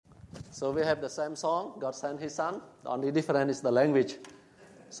So we have the same song, God Sent His Son. The only difference is the language.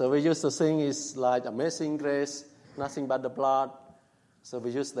 So we used to sing is like Amazing Grace, Nothing But the Blood. So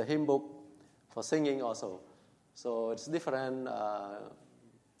we use the hymn book for singing also. So it's different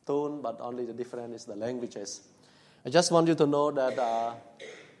tone, but only the difference is the languages. I just want you to know that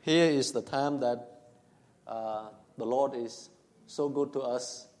here is the time that the Lord is so good to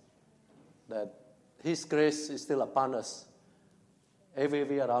us, that His grace is still upon us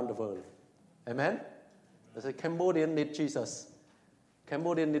everywhere around the world. Amen? They say Cambodian need Jesus.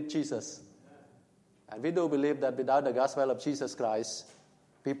 Cambodian need Jesus. And we do believe that without the gospel of Jesus Christ,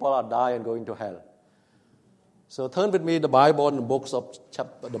 people are dying and going to hell. So turn with me the Bible in the book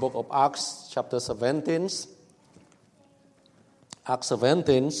of Acts, chapter 17. Acts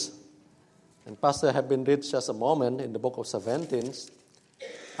 17. And Pastor have been read just a moment in the book of 17.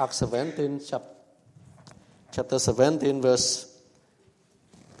 Acts 17, chapter 17,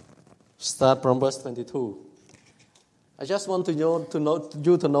 start from verse 22. I just want you to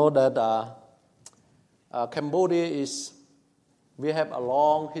know that Cambodia we have a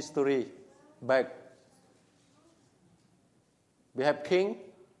long history back. We have king.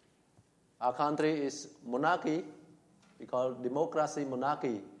 Our country is monarchy. We call democracy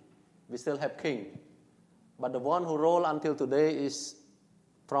monarchy. We still have king. But the one who ruled until today is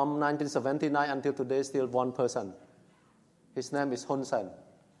from 1979 until today still one person. His name is Hun Sen.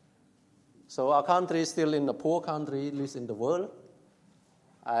 So our country is still in a poor country, least in the world.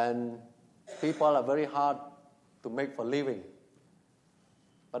 And people are very hard to make for living.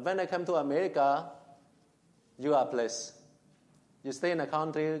 But when I come to America, you are blessed. You stay in a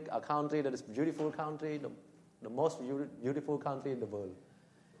country that is a beautiful country, the most beautiful country in the world.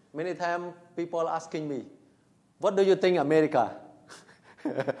 Many times people are asking me, what do you think America?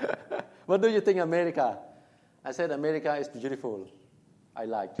 What do you think America? I said, America is beautiful. I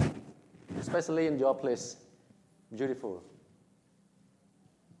like it. Especially in your place. Beautiful.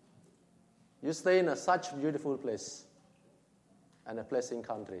 You stay in such beautiful place and a blessing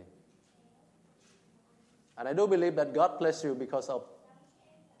country. And I do believe that God bless you because of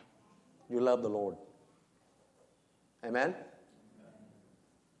you love the Lord. Amen?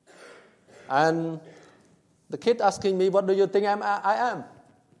 And the kid asking me, what do you think I am?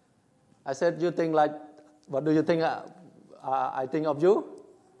 I said, you think like, what do you think I think of you?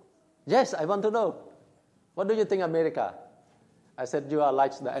 Yes, I want to know. What do you think America? I said, you are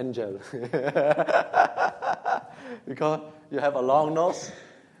like the angel. Because you have a long nose,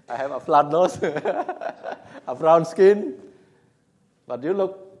 I have a flat nose, a brown skin, but you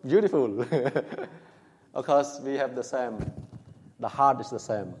look beautiful. Of course, we have the same. The heart is the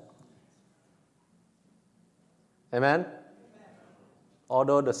same. Amen?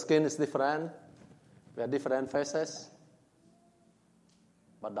 Although the skin is different, we have different faces,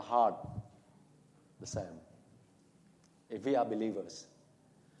 but the heart, the same. If we are believers.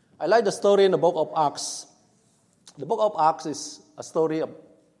 I like the story in the book of Acts. The book of Acts is a story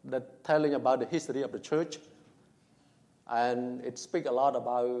that telling about the history of the church, and it speaks a lot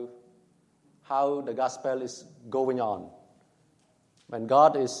about how the gospel is going on. When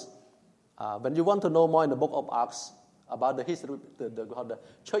you want to know more in the book of Acts about the history, the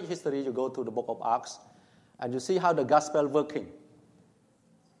church history, you go to the book of Acts, and you see how the gospel working.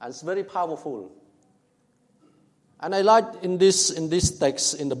 And it's very powerful. And I like in this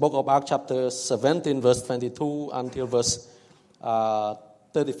text in the book of Acts, chapter 17, verse 22 until verse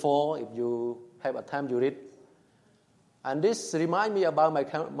 34. If you have a time, you read. And this reminds me about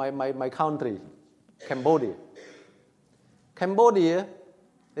my country, Cambodia. Cambodia,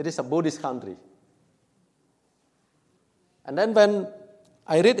 it is a Buddhist country. And then when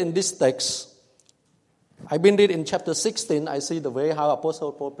I read in this text, I've been reading in chapter 16, I see the way how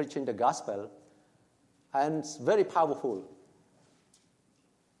Apostle Paul preaching the gospel, and it's very powerful.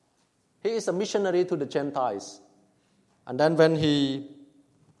 He is a missionary to the Gentiles. And then when he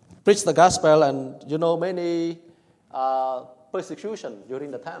preached the gospel, and many persecution during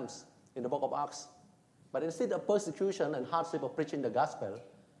the times in the book of Acts. But instead of persecution and hardship of preaching the gospel,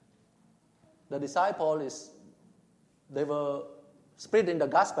 the disciples they were spreading the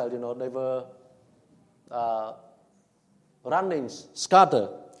gospel, they were running, scattered.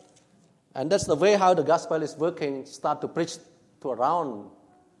 And that's the way how the gospel is working, start to preach to around,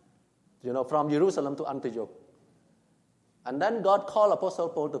 from Jerusalem to Antioch. And then God called Apostle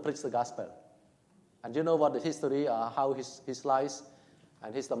Paul to preach the gospel. And you know what the history, how his life,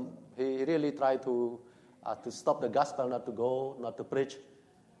 and he really tried to stop the gospel, not to go, not to preach,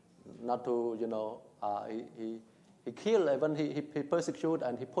 not to, he killed, even he persecuted,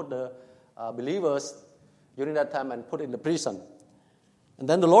 and he put the believers during that time and put in the prison. And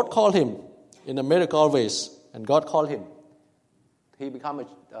then the Lord called him in a miracle ways, and God called him. He become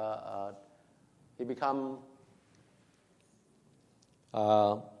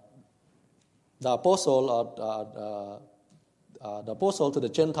the apostle, the apostle to the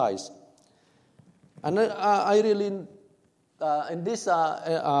Gentiles. And I really, in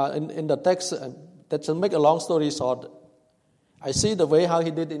the text, that to make a long story short, I see the way how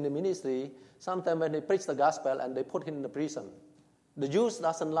he did in the ministry. Sometimes when he preached the gospel and they put him in the prison, the Jews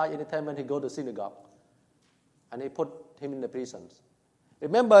doesn't like any time when he go to synagogue, and he put him in the prisons.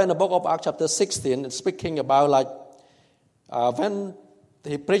 Remember in the book of Acts chapter 16, it's speaking about when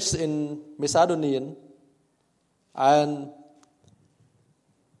he preached in Macedonia, and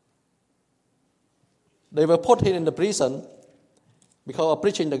they were put him in the prison because of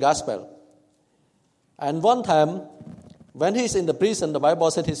preaching the gospel. And one time, when he's in the prison, the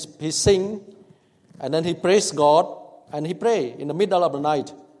Bible said he sing, and then he praised God, and he pray in the middle of the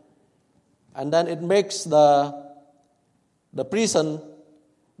night. And then it makes the prison,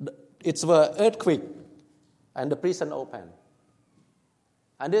 it's an earthquake, and the prison open.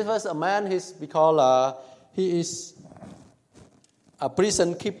 And this was a man, he is a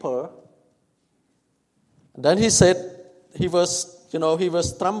prison keeper. And then he said he was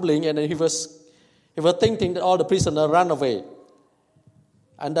trembling, and then he was thinking that all the prisoners ran away.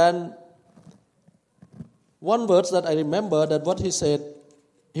 And then one word that I remember, that what he said,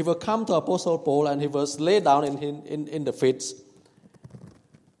 he will come to Apostle Paul, and he was lay down in the feet.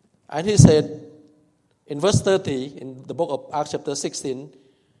 And he said, in verse 30, in the book of Acts chapter 16,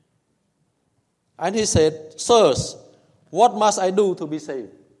 and he said, "Sirs, what must I do to be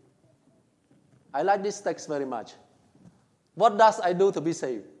saved?" I like this text very much. What does I do to be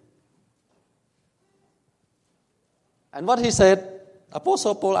saved? And what he said,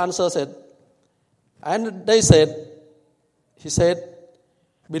 Apostle Paul answered, and he said,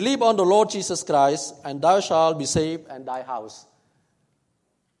 "Believe on the Lord Jesus Christ, and thou shalt be saved and thy house."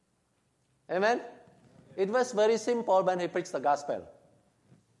 Amen? It was very simple when he preached the gospel.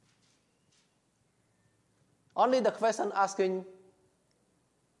 Only the question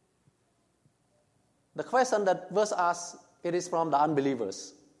that was asked, it is from the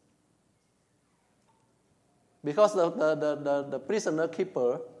unbelievers. Because the prisoner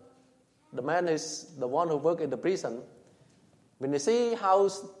keeper, the man is the one who worked in the prison, when they see how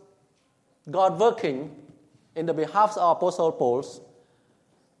God working in the behalf of Apostle Paul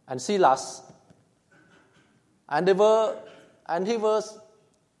and Silas, and he was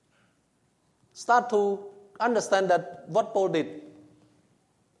start to understand that what Paul did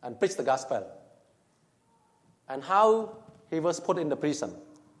and preach the gospel, and how he was put in the prison.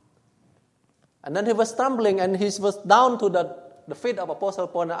 And then he was trembling, and he was down to the feet of Apostle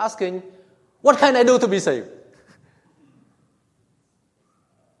Paul and asking, "What can I do to be saved?"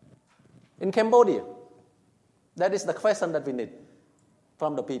 In Cambodia, that is the question that we need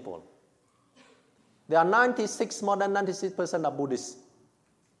from the people. There are more than 96% of Buddhists.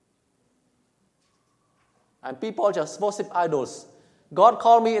 And people just worship idols. God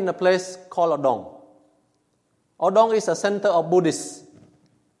called me in a place called Odong. Odong is a center of Buddhists.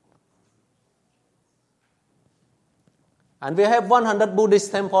 And we have 100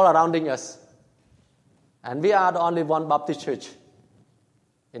 Buddhist temples surrounding us. And we are the only one Baptist church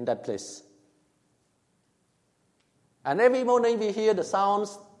in that place. And every morning we hear the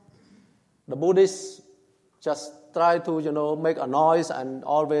sounds. The Buddhists just try to, make a noise, and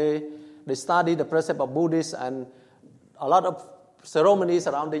always they study the precept of Buddhists and a lot of ceremonies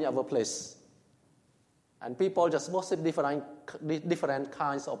surrounding our place. And people just worship different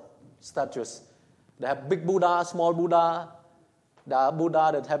kinds of statues. They have big Buddha, small Buddha. There are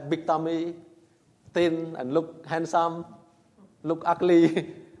Buddha that have big tummy, thin, and look handsome, look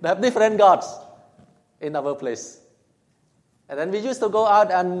ugly. They have different gods in our place. And then we used to go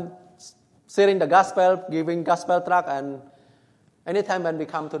out and sharing the gospel, giving gospel tract, and anytime when we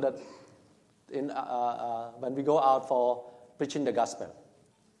come to when we go out for preaching the gospel.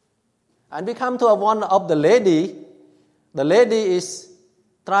 And we come to one of the lady. The lady is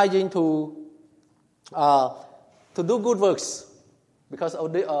trying to do good works, because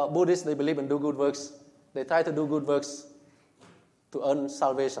Buddhists, they believe in do good works. They try to do good works to earn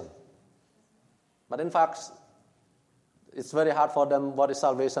salvation. But in fact, it's very hard for them what is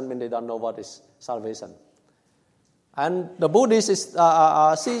salvation when they don't know what is salvation. And the Buddhist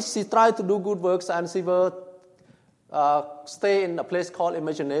she tried to do good works, and she will stay in a place called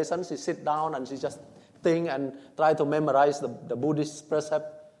imagination. She sit down and she just think and try to memorize the Buddhist precept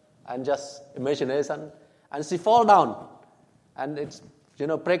and just imagination. And she fall down, and it's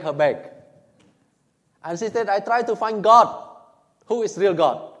break her back. And she said, "I try to find God Who is real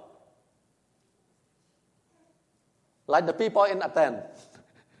God? Like the people in Athens.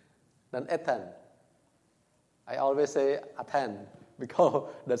 Then Athens. I always say Athens because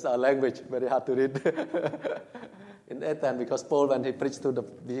that's our language, very hard to read. In Athens, because Paul, when he preached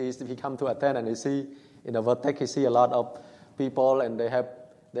he come to Athens and he see in the vertex, he see a lot of people and they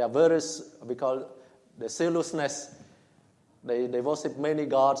are various, because the zealousness. They worship many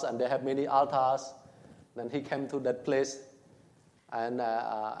gods and they have many altars. Then he came to that place and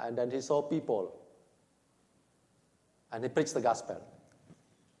then he saw people. And he preached the gospel.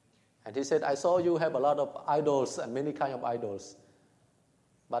 And he said, I saw you have a lot of idols and many kind of idols.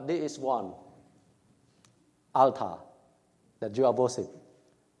 But there is one altar that you are worship.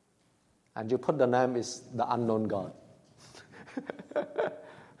 And you put the name is the unknown God. The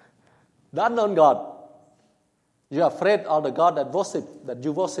unknown God. You are afraid of the God that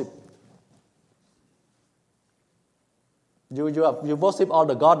you worship. You worship all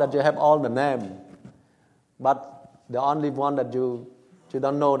the God that you have all the name. But the only one that you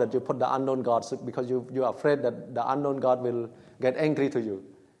don't know, that you put the unknown God, because you are afraid that the unknown God will get angry to you.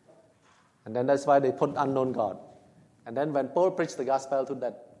 And then that's why they put unknown God. And then when Paul preached the gospel to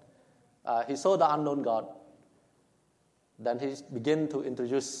that, he saw the unknown God. Then he began to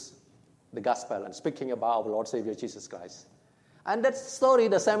introduce the gospel and speaking about our Lord Savior Jesus Christ. And that story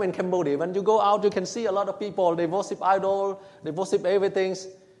the same in Cambodia. When you go out, you can see a lot of people, they worship idol, they worship everything.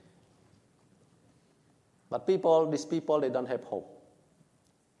 But these people, they don't have hope.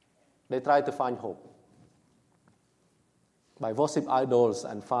 They try to find hope by worship idols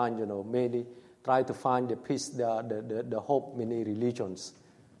and find, many try to find the peace, the hope, many religions,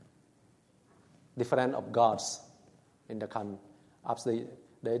 different of gods in the country.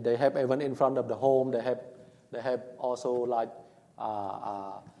 They have even in front of the home. They have also like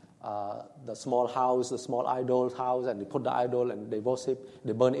the small house, the small idol house, and they put the idol and they worship.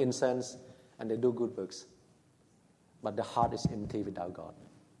 They burn incense and they do good works. But the heart is empty without God.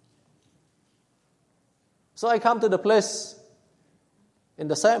 So I come to the place in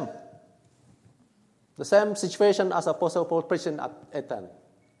the same situation as Apostle Paul preaching at Athens.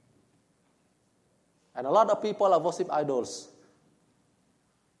 And a lot of people are worship idols.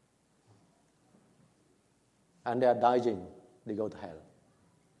 And they are dying. They go to hell.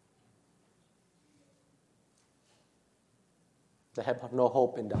 They have no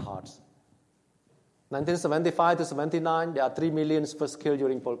hope in their hearts. 1975 to 79, there are 3 million first killed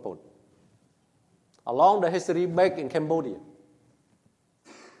during Pol Pot. Along the history back in Cambodia,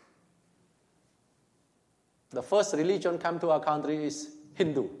 the first religion come to our country is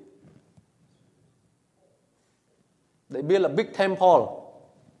Hindu. They built a big temple.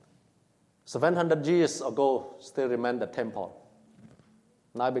 700 years ago, still remain the temple.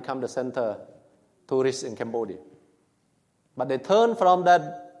 Now become the center tourists in Cambodia. But they turned from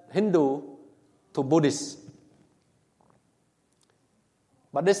that Hindu to Buddhist.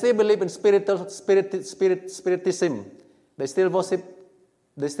 But they still believe in spiritism. They still worship,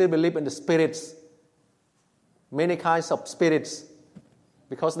 they still believe in the spirits. Many kinds of spirits.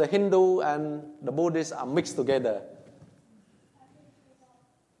 Because the Hindu and the Buddhist are mixed together.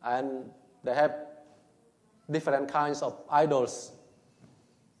 And they have different kinds of idols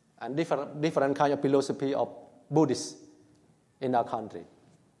and different kind of philosophy of Buddhists in our country.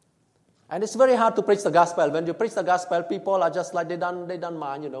 And it's very hard to preach the gospel. When you preach the gospel, people are just like, they don't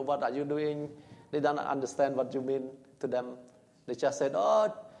mind, what are you doing? They don't understand what you mean to them. They just said,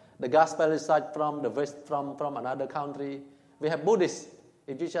 the gospel is like from the West, from another country. We have Buddhists.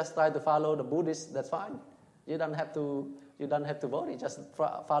 If you just try to follow the Buddhists, that's fine. You don't have to worry, just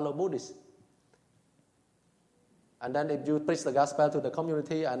follow Buddhists. And then if you preach the gospel to the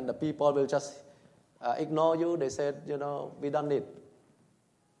community and the people will just ignore you, they said, we don't need.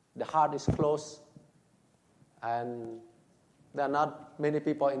 The heart is closed, and there are not many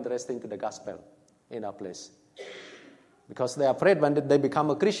people interested in the gospel in our place. Because they are afraid when they become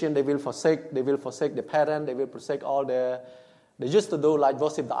a Christian, they will forsake the parents, they will forsake all they used to do, like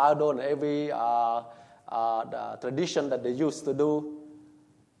worship the idol and every the tradition that they used to do.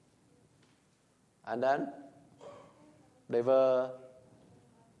 And then they were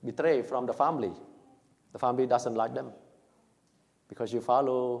betrayed from the family. The family doesn't like them. Because you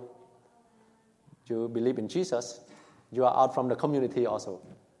believe in Jesus, you are out from the community also.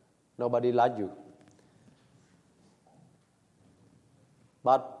 Nobody likes you.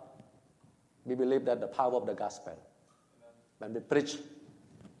 But we believe that the power of the gospel, when we preach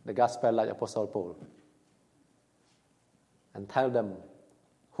the gospel like Apostle Paul, and tell them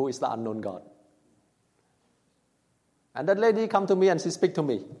who is the unknown God. And that lady come to me and she speak to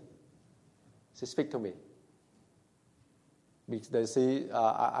me. They see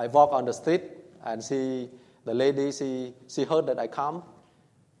I walk on the street and see the lady. She heard that I come.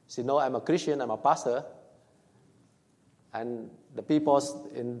 She know I'm a Christian. I'm a pastor. And the people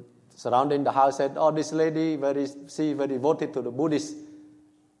surrounding the house said, "Oh, this lady very devoted to the Buddhists.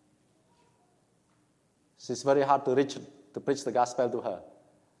 It's very hard to preach the gospel to her."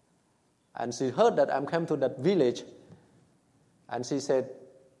 And she heard that I came to that village, and she said,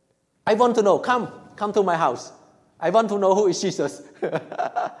 "I want to know. Come to my house. I want to know who is Jesus."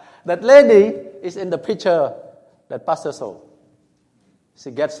 That lady is in the picture that Pastor saw.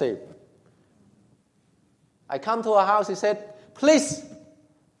 She gets saved. I come to her house. He said, "Please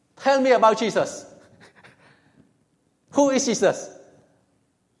tell me about Jesus. Who is Jesus?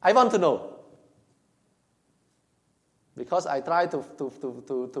 I want to know." Because I try to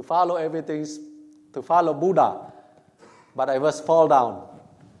follow everything, to follow Buddha, but I was fall down,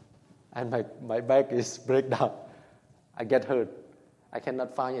 and my back is break down. I get hurt. I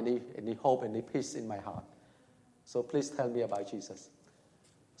cannot find any hope, any peace in my heart. So please tell me about Jesus.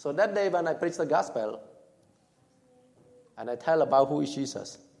 So that day when I preach the gospel, and I tell about who is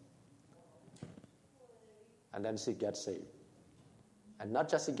Jesus, and then she gets saved. And not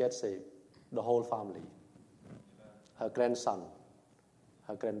just she gets saved, the whole family. Her grandson,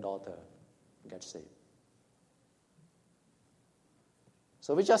 her granddaughter gets saved.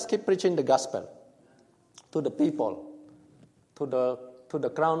 So we just keep preaching the gospel to the people, to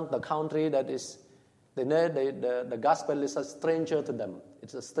the country that is, they know the gospel is a stranger to them.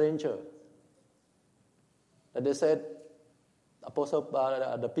 It's a stranger. And they said,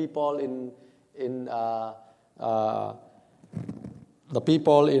 the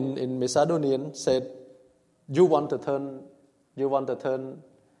people in Macedonian said, you want to turn.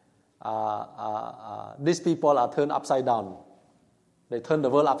 These people are turned upside down. They turn the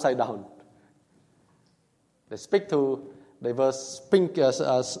world upside down. They were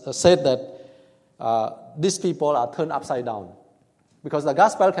said that these people are turned upside down because the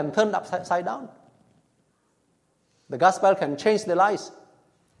gospel can turn upside down. The gospel can change their lives,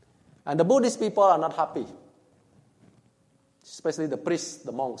 and the Buddhist people are not happy, especially the priests,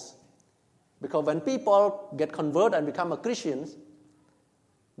 the monks. Because when people get converted and become a Christians,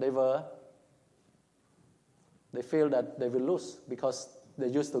 they feel that they will lose because they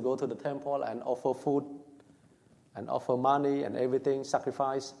used to go to the temple and offer food and offer money and everything,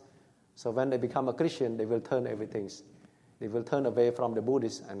 sacrifice. So when they become a Christian, they will turn everything. They will turn away from the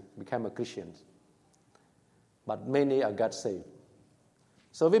Buddhists and become a Christian. But many are got saved.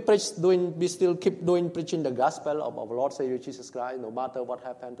 So we still keep preaching the gospel of our Lord Savior Jesus Christ, no matter what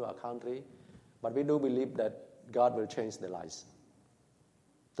happened to our country. But we do believe that God will change their lives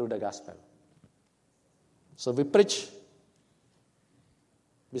through the gospel. So we preach.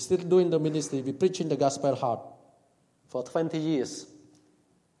 We're still doing the ministry. We're preaching the gospel hard. For 20 years,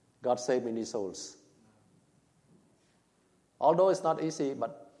 God saved many souls. Although it's not easy,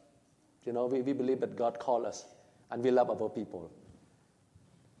 but we believe that God called us and we love our people.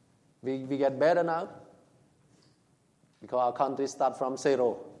 We get better now because our country starts from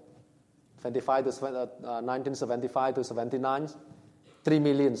zero. 1975 to 79, 3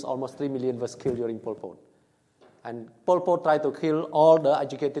 million, almost 3 million was killed during Pol Pot. And Pol Pot tried to kill all the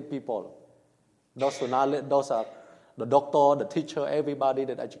educated people. Those are the doctor, the teacher, everybody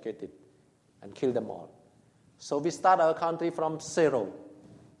that educated, and kill them all. So we start our country from zero,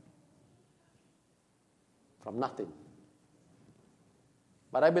 from nothing.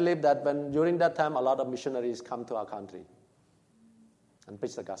 But I believe that during that time, a lot of missionaries come to our country and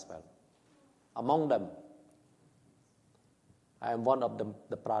preach the gospel. Among them, I am one of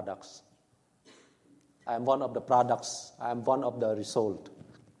the products. I am one of the products. I am one of the result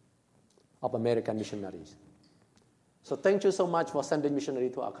of American missionaries. So thank you so much for sending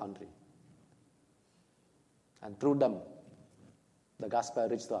missionaries to our country. And through them, the gospel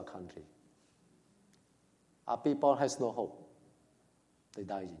reached to our country. Our people has no hope. They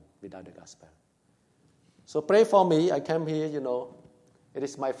die without the gospel. So pray for me. I came here, It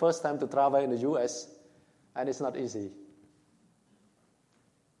is my first time to travel in the U.S., and it's not easy.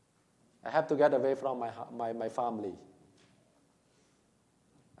 I have to get away from my family.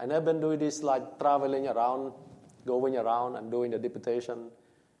 And I've been doing this like traveling around, going around and doing the deputation,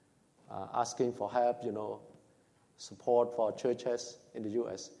 asking for help, support for churches in the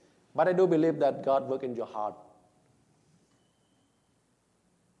U.S. But I do believe that God works in your heart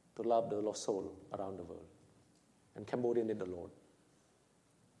to love the lost soul around the world. And Cambodia need the Lord.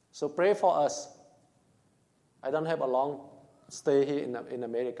 So pray for us. I don't have a long stay here in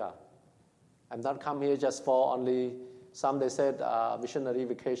America. I'm not come here just for only, some they said missionary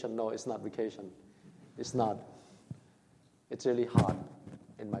vacation. No, it's not vacation. It's not. It's really hard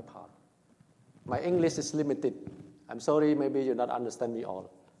in my part. My English is limited. I'm sorry, maybe you not understand me all.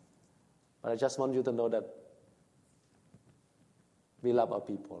 But I just want you to know that we love our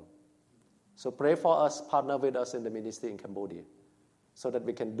people. So pray for us, partner with us in the ministry in Cambodia, so that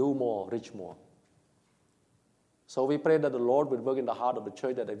we can do more, reach more. So we pray that the Lord will work in the heart of the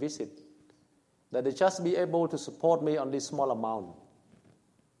church that I visit, that they just be able to support me on this small amount,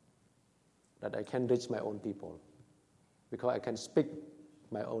 that I can reach my own people, because I can speak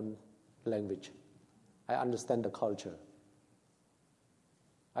my own language. I understand the culture.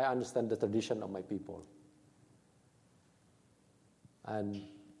 I understand the tradition of my people. And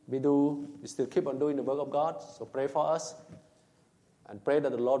we still keep on doing the work of God, so pray for us, and pray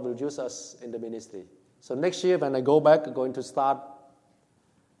that the Lord will use us in the ministry. So next year when I go back, I'm going to start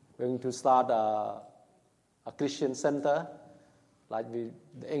a Christian center. Like we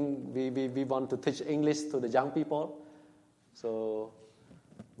want to teach English to the young people. So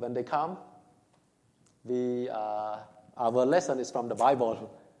when they come, our lesson is from the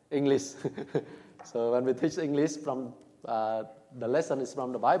Bible, English. So when we teach English from the lesson is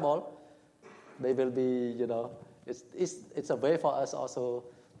from the Bible, they will be, it's a way for us also.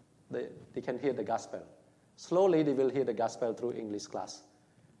 They can hear the gospel. Slowly they will hear the gospel through English class.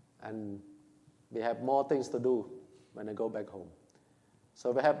 And we have more things to do when I go back home.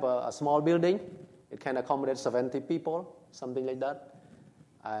 So we have a small building. It can accommodate 70 people, something like that.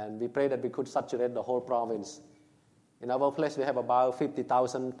 And we pray that we could saturate the whole province. In our place, we have about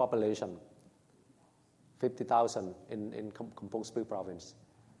 50,000 population. 50,000 in Kampong Speu province.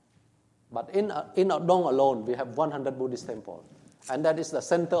 But in Adong alone, we have 100 Buddhist temples. And that is the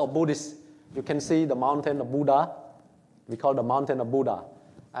center of Buddhists. You can see the mountain of Buddha. We call the mountain of Buddha.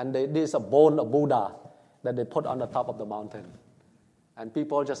 And there is a bone of Buddha that they put on the top of the mountain. And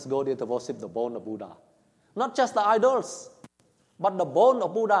people just go there to worship the bone of Buddha. Not just the idols, but the bone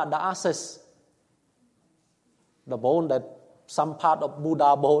of Buddha, the ashes. The bone that some part of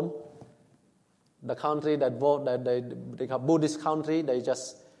Buddha bone. The country that they have Buddhist country, they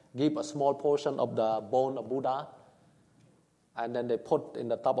just give a small portion of the bone of Buddha, and then they put in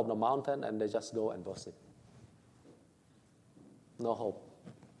the top of the mountain, and they just go and worship. No hope.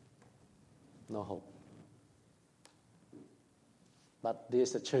 No hope. But there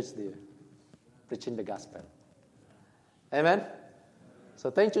is a church there, preaching the gospel. Amen? So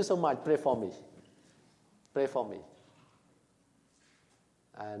thank you so much. Pray for me. Pray for me.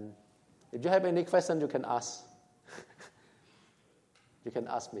 And if you have any question, you can ask. You can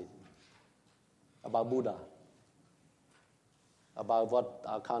ask me about Buddha, about what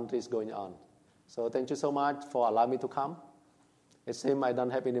our country is going on. So thank you so much for allowing me to come. It seems I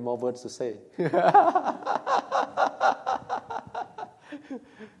don't have any more words to say.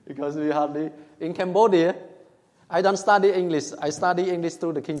 Because we hardly... In Cambodia, I don't study English. I study English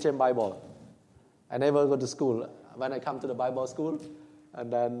through the King James Bible. I never go to school. When I come to the Bible school,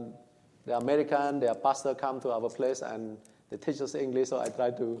 and then the American, their pastor come to our place and they teach us English, so I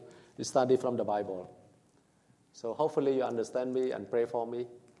try to study from the Bible. So hopefully you understand me and pray for me.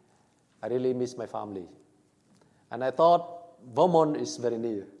 I really miss my family. And I thought Vermont is very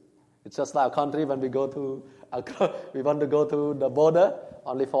near. It's just like a country when we want to go to the border,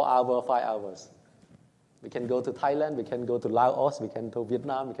 only 4 hours, 5 hours. We can go to Thailand, we can go to Laos, we can go to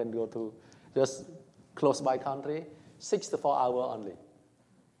Vietnam, we can go to just close by country, 6 to 4 hours only.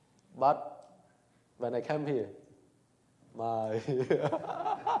 But when I came here,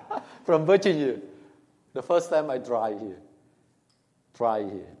 from Virginia, the first time I try here.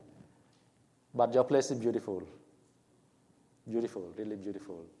 But your place is beautiful. Beautiful, really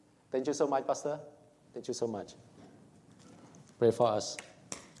beautiful. Thank you so much, Pastor. Thank you so much. Pray for us.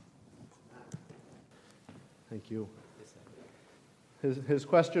 Thank you. His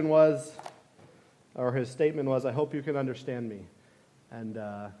question was, or his statement was, I hope you can understand me. And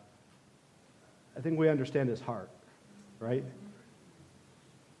I think we understand his heart, right?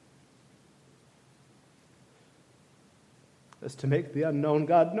 Is to make the unknown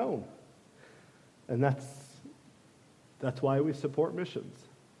God known. And that's why we support missions.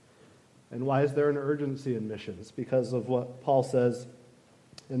 And why is there an urgency in missions? Because of what Paul says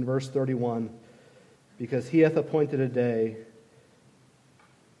in verse 31, because he hath appointed a day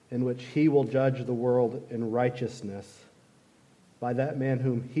in which he will judge the world in righteousness by that man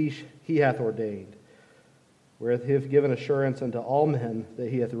whom he hath ordained, whereof he hath given assurance unto all men that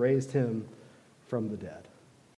he hath raised him from the dead.